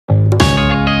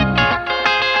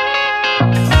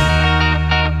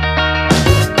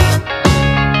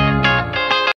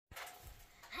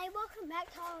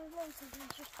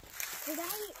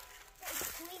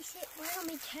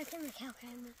taking the cow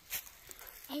camera.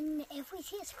 And if we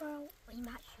see a squirrel, we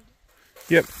might shoot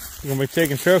it. Yep. We're going to be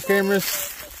checking trail cameras.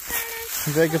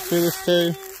 Jacob through this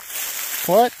too.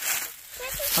 What?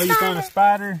 Oh, you found a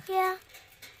spider? Yeah.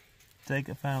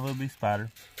 Jacob found a little bitty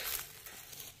spider.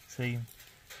 See him?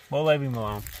 We'll leave him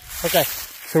alone. Okay.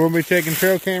 So we'll be checking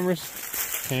trail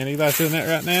cameras. And Eli's doing that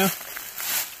right now.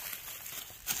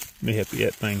 Let me help you.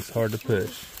 That thing's hard to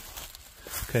push.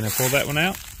 Okay, now pull that one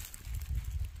out.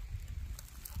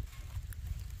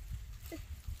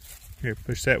 Here,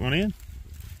 push that one in.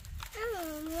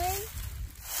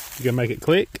 You gonna make it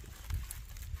click?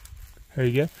 There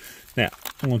you go. Now,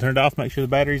 I'm gonna turn it off, make sure the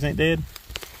batteries ain't dead.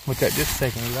 Watch that just a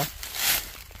second, Eli.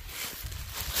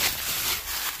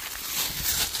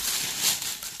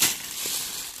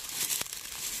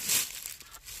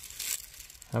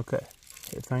 Okay,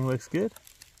 everything looks good.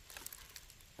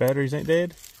 Batteries ain't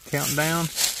dead. Counting down.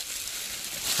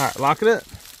 All right, lock it up.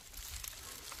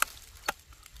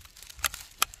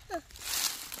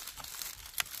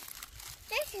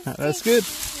 Right, that's good.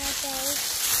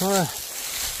 All right.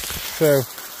 So,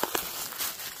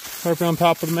 up on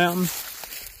top of the mountain,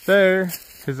 there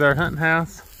is our hunting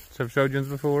house, which I've showed you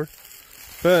before.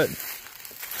 But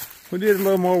we did a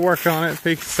little more work on it,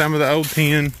 fixed some of the old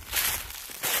tin.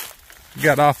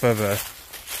 Got off of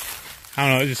I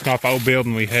don't know, it just got off the old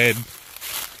building we had.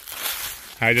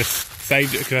 I just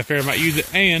saved it because I figured I might use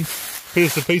it, and put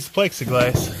us a piece of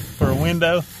plexiglass for a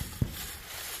window.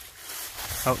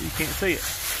 Oh, you can't see it.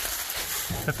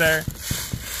 Up there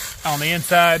on the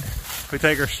inside, we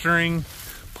take our string,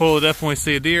 pull it up when we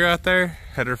see a deer out there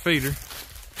at our feeder,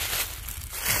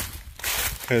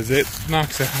 because it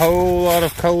knocks a whole lot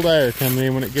of cold air coming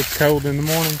in when it gets cold in the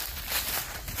morning.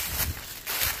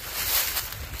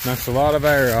 Knocks a lot of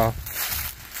air off.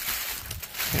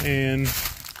 And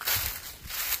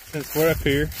since we're up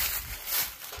here,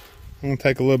 I'm going to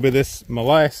take a little bit of this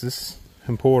molasses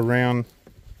and pour around.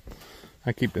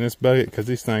 I keep it in this bucket because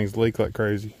these things leak like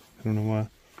crazy. I don't know why.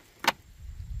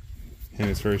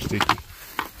 And it's very sticky.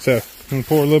 So, I'm going to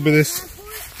pour a little bit of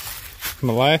this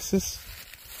molasses.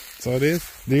 That's all it is.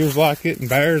 Deers like it and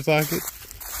bears like it.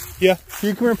 Yeah,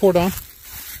 you come here and pour it on.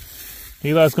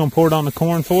 Eli's going to pour it on the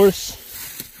corn for us.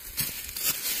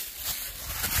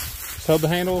 Just hold the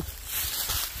handle.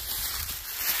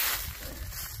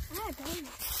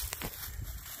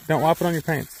 Don't wipe it on your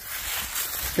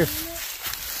pants. Here.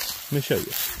 Let me show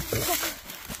you.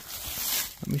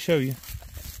 Let me show you.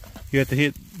 You have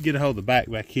to get a hold of the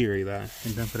back here, Eli,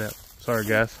 and dump it out. Sorry,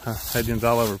 guys. Headings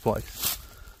all over the place.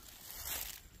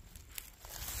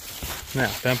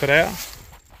 Now, dump it out.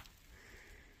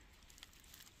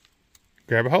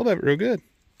 Grab a hold of it real good.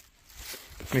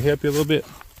 Let me help you a little bit.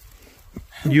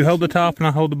 You hold the top and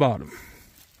I hold the bottom.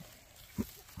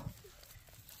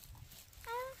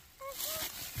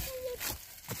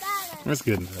 That's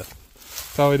good enough.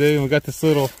 That's all we do. And we got this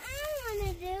little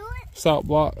salt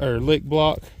block or lick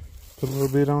block. Put a little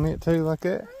bit on it too, like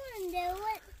that.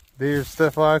 Deer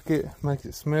stuff like it. Makes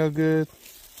it smell good.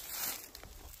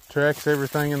 Tracks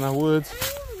everything in the woods.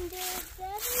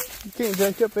 You can't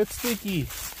jack up, it's sticky.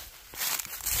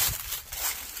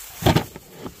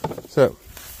 So,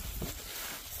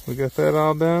 we got that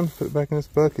all done. Put it back in this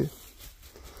bucket.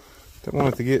 Don't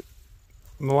want it to get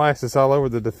molasses all over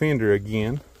the defender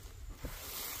again.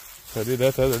 So I did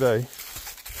that the other day.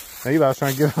 Now Eli's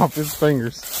trying to get it off his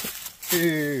fingers.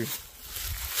 Ew.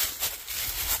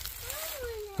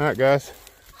 Alright guys.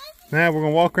 Now we're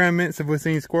going to walk around minutes if we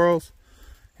see any squirrels.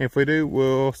 And if we do,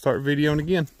 we'll start videoing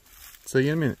again. See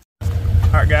you in a minute.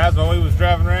 Alright guys, while we was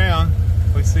driving around,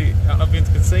 we see, I don't know if you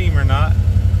can see him or not.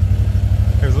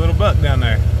 There's a little buck down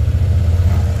there.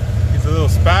 He's a little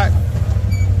spike.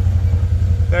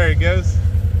 There he goes.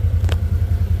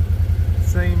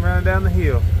 See him running down the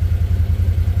hill.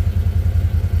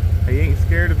 He ain't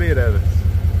scared a bit of us.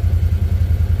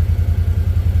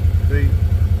 See,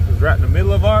 he was right in the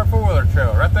middle of our four-wheeler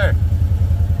trail, right there.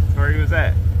 That's where he was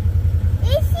at.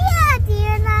 We see a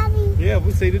deer, Daddy. Yeah,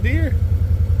 we see the deer.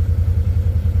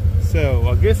 So,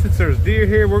 I guess since there's deer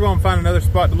here, we're going to find another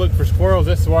spot to look for squirrels.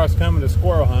 This is where I was coming to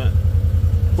squirrel hunt.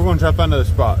 We're going to try to find another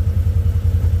spot.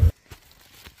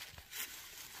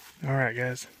 Alright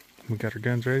guys, we got our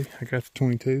guns ready. I got the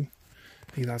 22.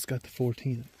 Eli's got the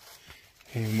 410.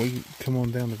 And we come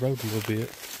on down the road a little bit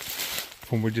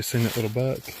when we just seen that little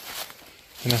buck.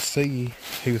 And I see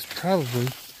he was probably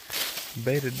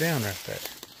bedded down right there.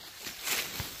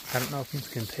 I don't know if you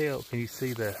can tell. Can you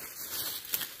see the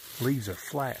leaves are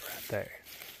flat right there?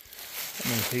 That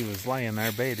means he was laying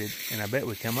there bedded, and I bet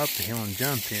we come up to him and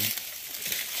jumped him.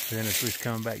 And then as we was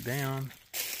coming back down,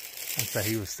 I say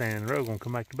he was standing in the road, gonna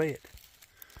come back to bed.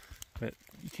 But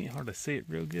you can't hardly see it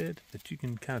real good, but you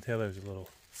can kind of tell there's a little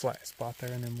flat spot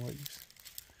there in them leaves.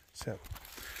 So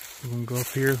we're gonna go up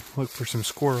here, look for some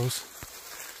squirrels.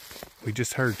 We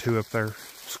just heard two up there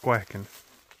squawking.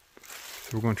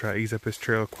 So we're gonna try to ease up this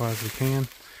trail as quiet as we can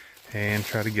and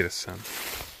try to get us some.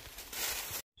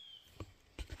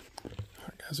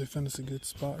 Alright guys, we found us a good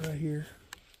spot right here.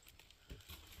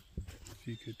 A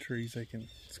few good trees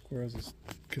squirrels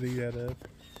could eat out of.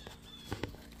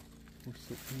 We're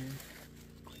sitting here.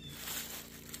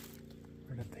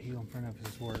 Right up the hill in front of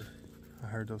us is where I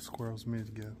heard those squirrels a minute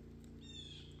ago.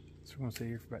 So we're going to sit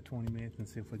here for about 20 minutes and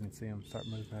see if we can see them start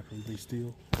moving after we be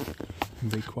still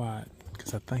and be quiet,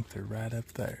 because I think they're right up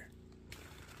there.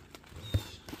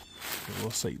 But we'll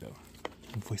see though.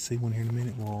 If we see one here in a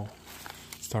minute, we'll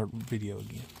start video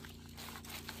again.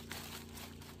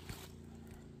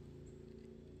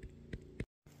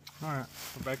 Alright,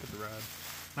 we're back at the ride.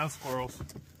 No squirrels.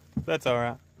 That's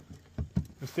alright.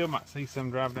 We still might see some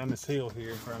drive down this hill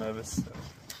here in front of us. So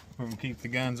we're going to keep the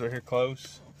guns right here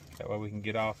close. That way we can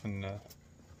get off and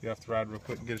get off the ride real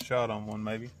quick and get a shot on one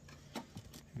maybe.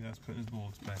 You guys putting his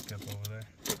bullets back up over there.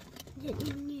 Didn't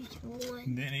even use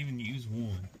one. Didn't even use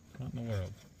one. What in the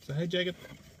world? So hey Jacob.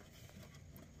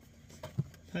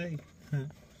 Hey.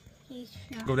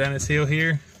 Go down this hill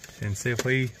here and see if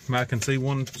we might can see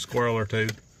one squirrel or two.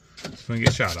 So we can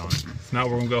get shot on. If not,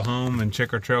 we're going to go home and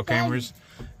check our trail cameras.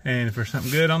 And if there's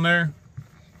something good on there,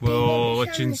 we'll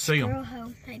let you see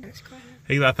them.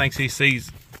 Eli thinks he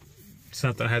sees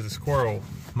something that has a squirrel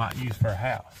might use for a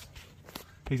house.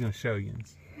 He's going to show you.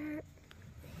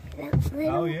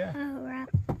 Oh yeah. Right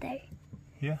there.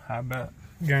 Yeah, I bet.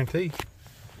 Guarantee.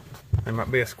 There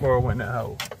might be a squirrel in that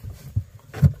hole.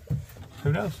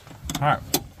 Who knows? Alright.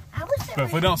 But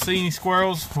if we don't see any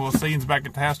squirrels, we'll see you back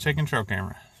at the house checking trail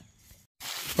camera.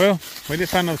 Well, we didn't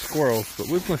find no squirrels, but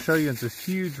we're going to show you this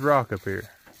huge rock up here.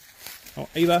 Oh,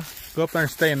 Eli, go up there and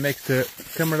stand next to it.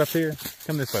 Come right up here.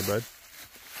 Come this way, bud.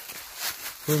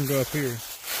 We're going to go up here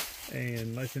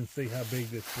and let you see how big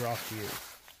this rock is.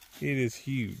 It is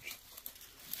huge.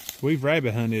 We've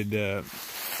rabbit hunted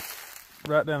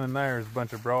right down in there is a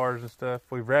bunch of briars and stuff.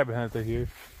 We've rabbit hunted through here.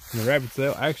 And the rabbits,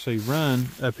 they'll actually run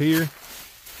up here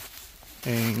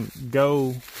and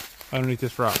go underneath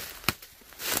this rock.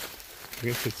 I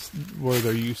guess it's where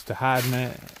they're used to hiding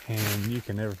at, and you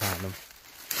can never find them.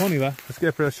 Come on, Eli. Let's get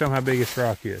up here and show them how big this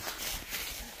rock is.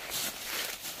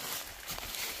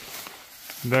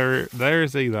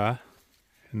 There's Eli,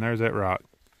 and there's that rock.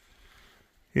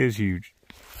 It is huge.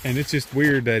 And it's just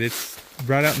weird that it's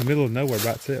right out in the middle of nowhere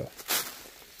by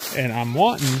itself. And I'm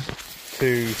wanting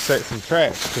to set some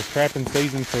traps, because trapping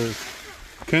season for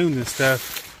coons and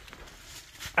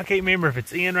stuff, I can't remember if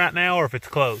it's in right now or if it's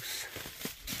close.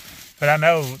 But I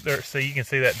know, see, you can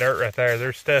see that dirt right there.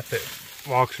 There's stuff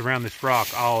that walks around this rock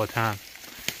all the time.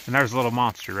 And there's a little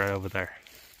monster right over there.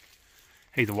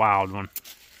 He's a wild one.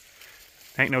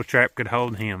 Ain't no trap could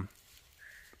hold him.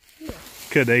 No.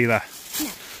 Could Eli? No.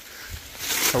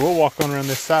 So we'll walk on around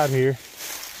this side here.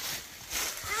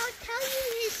 I'll tell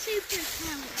you his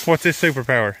superpower. What's his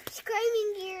superpower?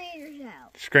 Screaming your ears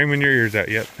out. Screaming your ears out,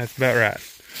 yep, that's about right.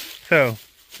 So,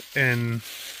 and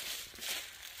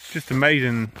just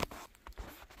amazing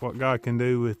what God can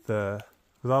do with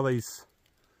all these,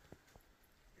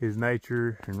 his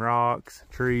nature and rocks,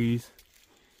 trees.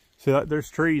 See, like there's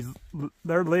trees,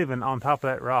 they're living on top of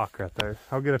that rock right there.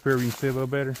 I'll get up here where you can see a little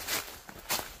better.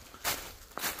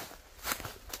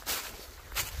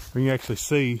 We can actually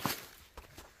see,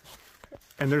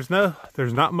 and there's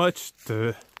not much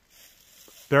to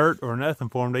dirt or nothing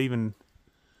for them to even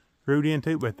root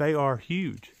into, but they are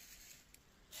huge.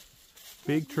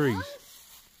 Big trees.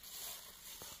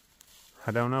 I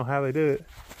don't know how they do it.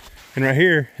 And right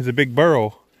here is a big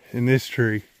burrow in this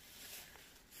tree.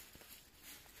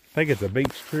 I think it's a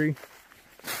beech tree.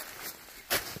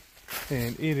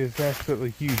 And it is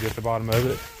absolutely huge at the bottom of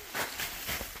it.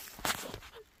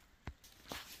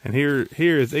 And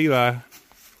here is Eli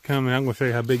coming. I'm going to show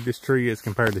you how big this tree is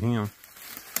compared to him.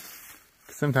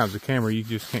 Sometimes the camera, you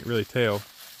just can't really tell.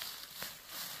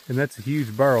 And that's a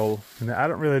huge burrow. And I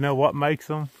don't really know what makes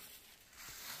them.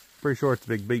 Pretty sure it's a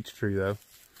big beech tree though.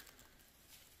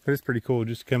 But it's pretty cool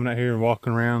just coming out here and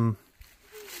walking around,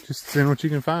 just seeing what you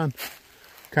can find.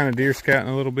 Kind of deer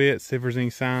scouting a little bit, see if there's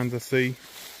any signs I see.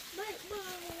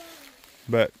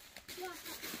 But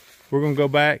we're going to go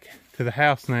back to the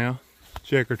house now,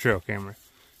 check our trail camera.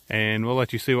 And we'll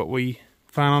let you see what we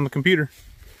find on the computer.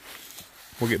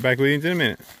 We'll get back with you in a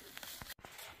minute.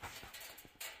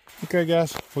 Okay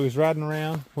guys, we was riding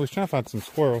around. We was trying to find some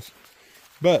squirrels.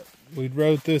 But we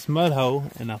rode this mud hole,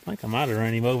 and I think I might have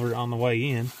run him over on the way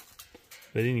in.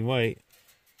 But anyway,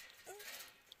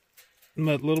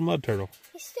 little mud turtle.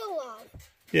 He's still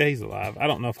alive. Yeah, he's alive. I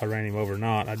don't know if I ran him over or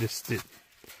not. I just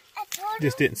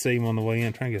didn't see him on the way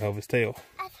in, trying to get hold of his tail.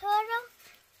 A turtle?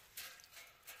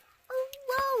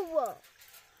 Oh, whoa.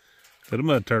 Little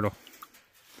mud turtle.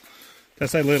 I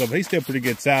say little, but he's still pretty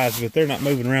good size, but they're not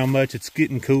moving around much. It's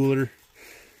getting cooler.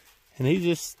 And he's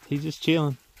just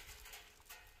chilling.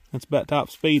 That's about top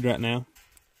speed right now.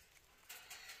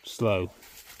 Slow.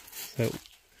 So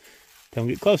don't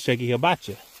get close, Shaky, he'll bite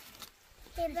you.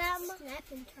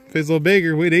 If he's a little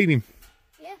bigger, we'd eat him.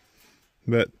 Yeah.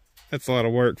 But that's a lot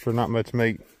of work for not much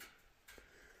meat.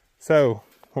 So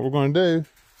what we're gonna do,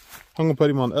 I'm gonna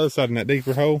put him on the other side in that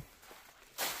deeper hole.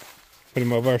 Put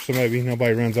him over there so maybe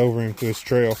nobody runs over him to this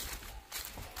trail.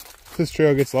 This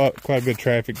trail gets quite a bit of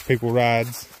traffic, people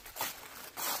rides,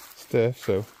 stuff,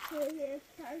 so.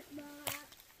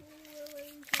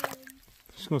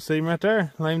 Just gonna see him right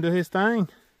there, let him do his thing.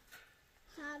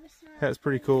 That's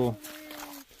pretty cool.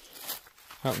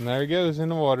 Oh, and there he goes in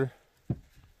the water.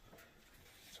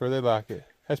 That's where they like it.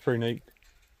 That's pretty neat.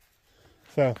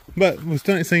 So, but we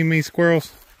still ain't seen many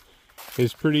squirrels.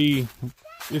 It's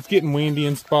getting windy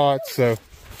in spots, so.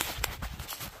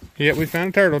 Yeah, we found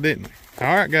a turtle, didn't we?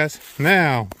 All right, guys.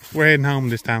 Now, we're heading home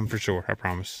this time for sure, I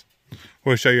promise.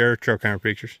 We'll show you our trail camera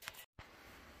pictures.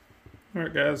 All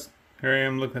right, guys. Here I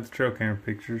am looking at the trail camera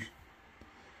pictures.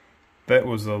 That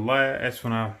was that's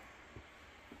when I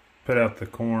put out the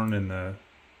corn and the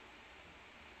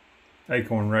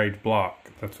acorn rage block.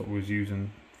 That's what we was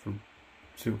using for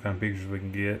see what kind of pictures we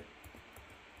can get.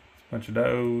 A bunch of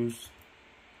does.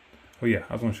 Oh yeah,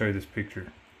 I was going to show you this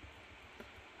picture.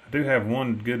 I do have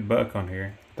one good buck on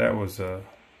here. That was let's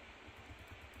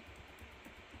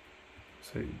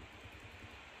see.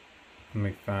 Let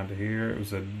me find it here. It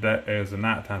was a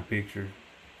nighttime picture.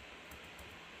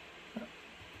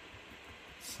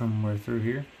 Somewhere through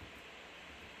here.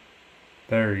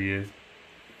 There he is.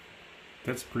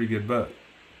 That's a pretty good buck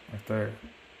right there.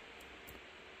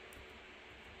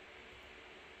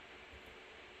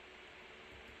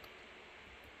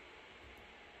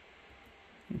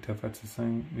 You can tell if that's the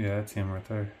same. Yeah, that's him right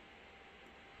there.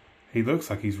 He looks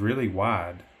like he's really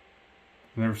wide.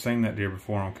 I've never seen that deer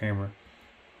before on camera.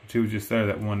 But he was just there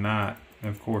that one night. And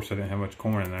of course I didn't have much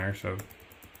corn in there, so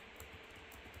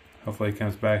hopefully he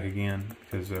comes back again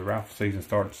because the rifle season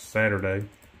starts Saturday.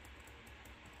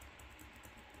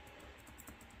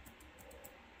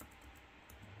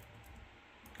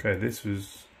 Okay, this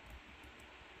was,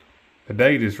 the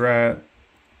date is right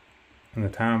and the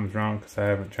time is wrong because I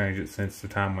haven't changed it since the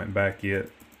time went back yet.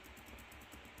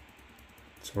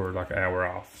 So we're like an hour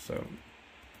off. So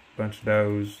bunch of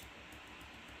does.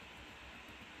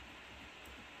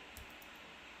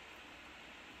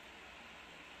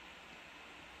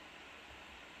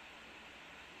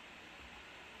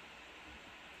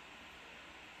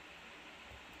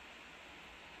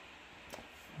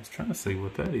 I was trying to see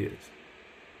what that is.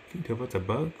 Can you tell if it's a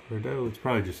buck or a doe? It's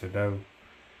probably just a doe.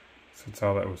 Since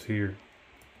all that was here.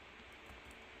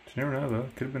 But you never know though.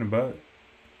 Could have been a buck.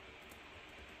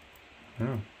 I don't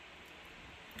know.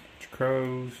 Bunch of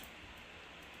crows.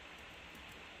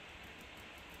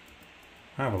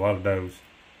 I have a lot of does.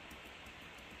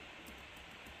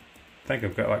 I think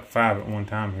I've got like 5 at one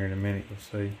time here in a minute. You'll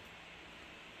see.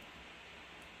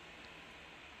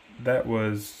 That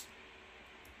was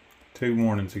 2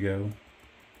 mornings ago.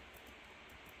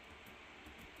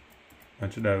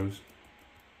 Bunch of does.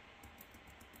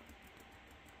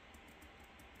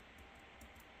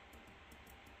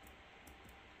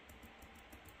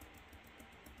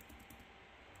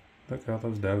 Look at all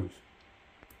those does.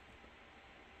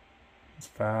 It's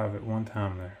 5 at one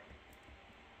time there.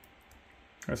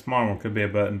 That smaller one could be a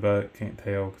button buck. Can't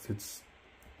tell because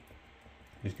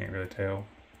you just can't really tell.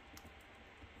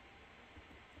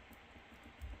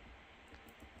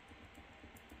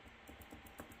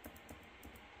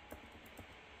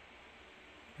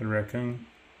 A raccoon.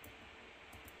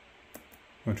 I'm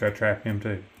gonna try to trap him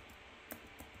too.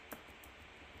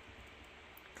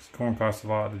 Cause corn costs a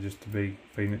lot to be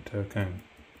feeding it to a coon.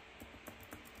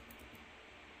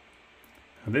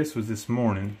 Now this was this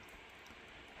morning.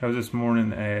 That was this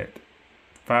morning at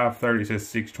 5:30. It says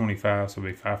 6:25, so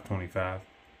it'll be 5:25.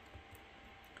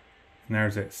 And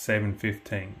there's at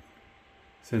 7:15. It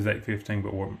says 8:15,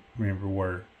 but remember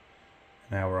we're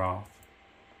an hour off.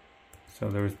 So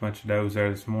there was a bunch of does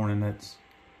there this morning. That's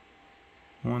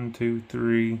 1, 2,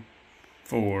 3,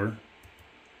 4.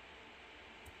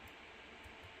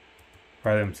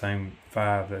 Probably them same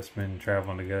 5 that's been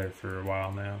traveling together for a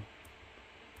while now.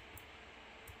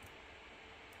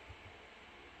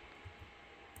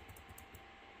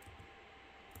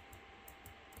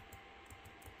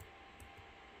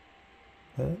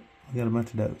 But we got a bunch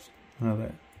of does. I know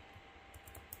that.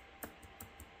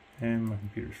 And my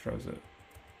computer's froze up.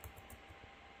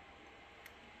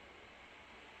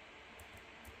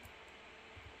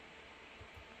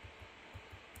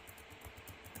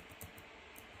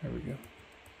 There we go.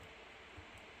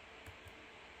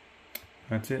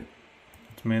 That's it.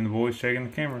 That's me and the boys checking the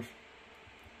cameras.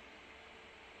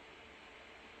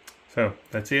 So,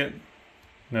 that's it.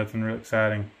 Nothing real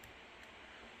exciting.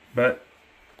 But,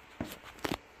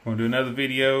 we'll do another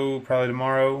video probably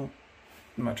tomorrow.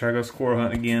 I might try to go squirrel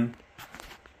hunt again.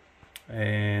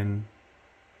 And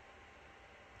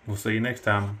we'll see you next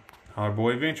time. Holler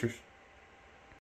Boy Adventures.